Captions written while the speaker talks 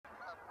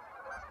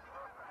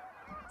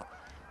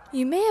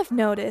You may have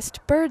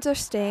noticed birds are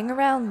staying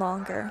around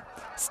longer.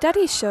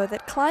 Studies show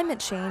that climate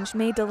change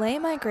may delay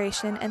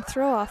migration and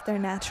throw off their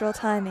natural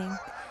timing.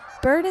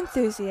 Bird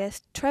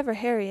enthusiast Trevor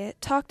Harriott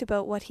talked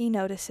about what he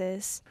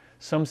notices.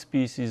 Some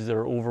species that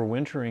are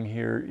overwintering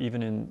here,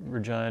 even in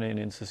Regina and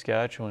in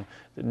Saskatchewan,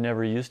 that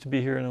never used to be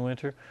here in the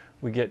winter.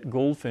 We get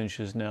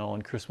goldfinches now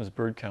on Christmas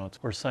bird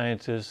counts, where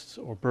scientists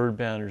or bird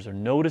banders are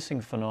noticing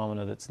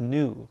phenomena that's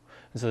new.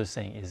 And so they're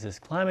saying, is this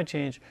climate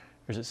change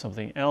or is it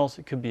something else?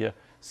 It could be a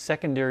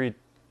secondary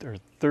or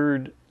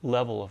third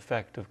level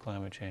effect of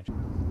climate change.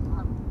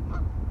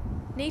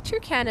 Nature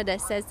Canada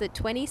says that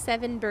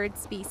 27 bird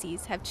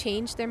species have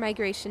changed their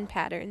migration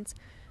patterns.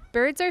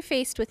 Birds are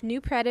faced with new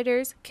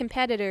predators,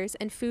 competitors,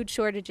 and food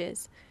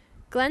shortages.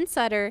 Glenn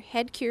Sutter,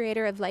 head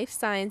curator of life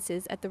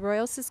sciences at the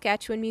Royal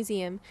Saskatchewan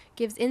Museum,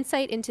 gives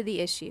insight into the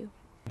issue.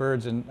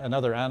 Birds and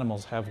other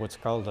animals have what's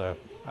called a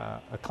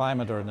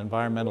climate or an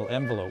environmental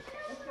envelope.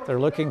 They're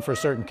looking for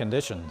certain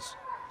conditions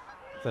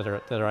that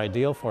are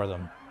ideal for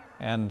them,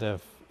 and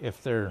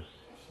if they're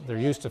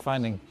used to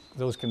finding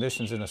those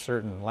conditions in a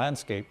certain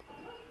landscape,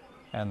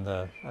 and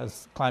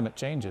as climate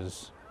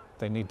changes,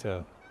 they need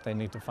to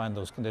find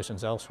those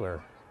conditions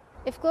elsewhere.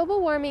 If global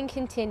warming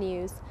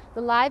continues,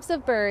 the lives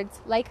of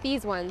birds, like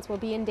these ones, will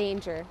be in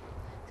danger.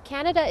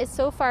 Canada is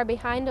so far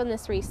behind on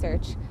this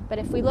research, but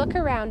if we look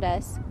around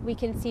us, we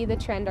can see the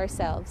trend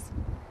ourselves.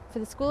 For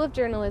the School of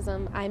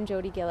Journalism, I'm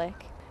Jodi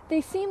Gillich.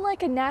 They seem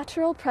like a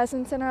natural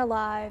presence in our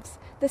lives,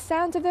 the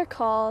sounds of their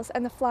calls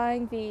and the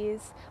flying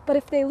V's. But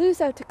if they lose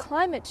out to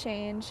climate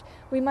change,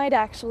 we might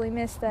actually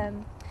miss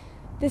them.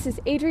 This is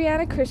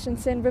Adriana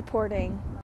Christianson reporting.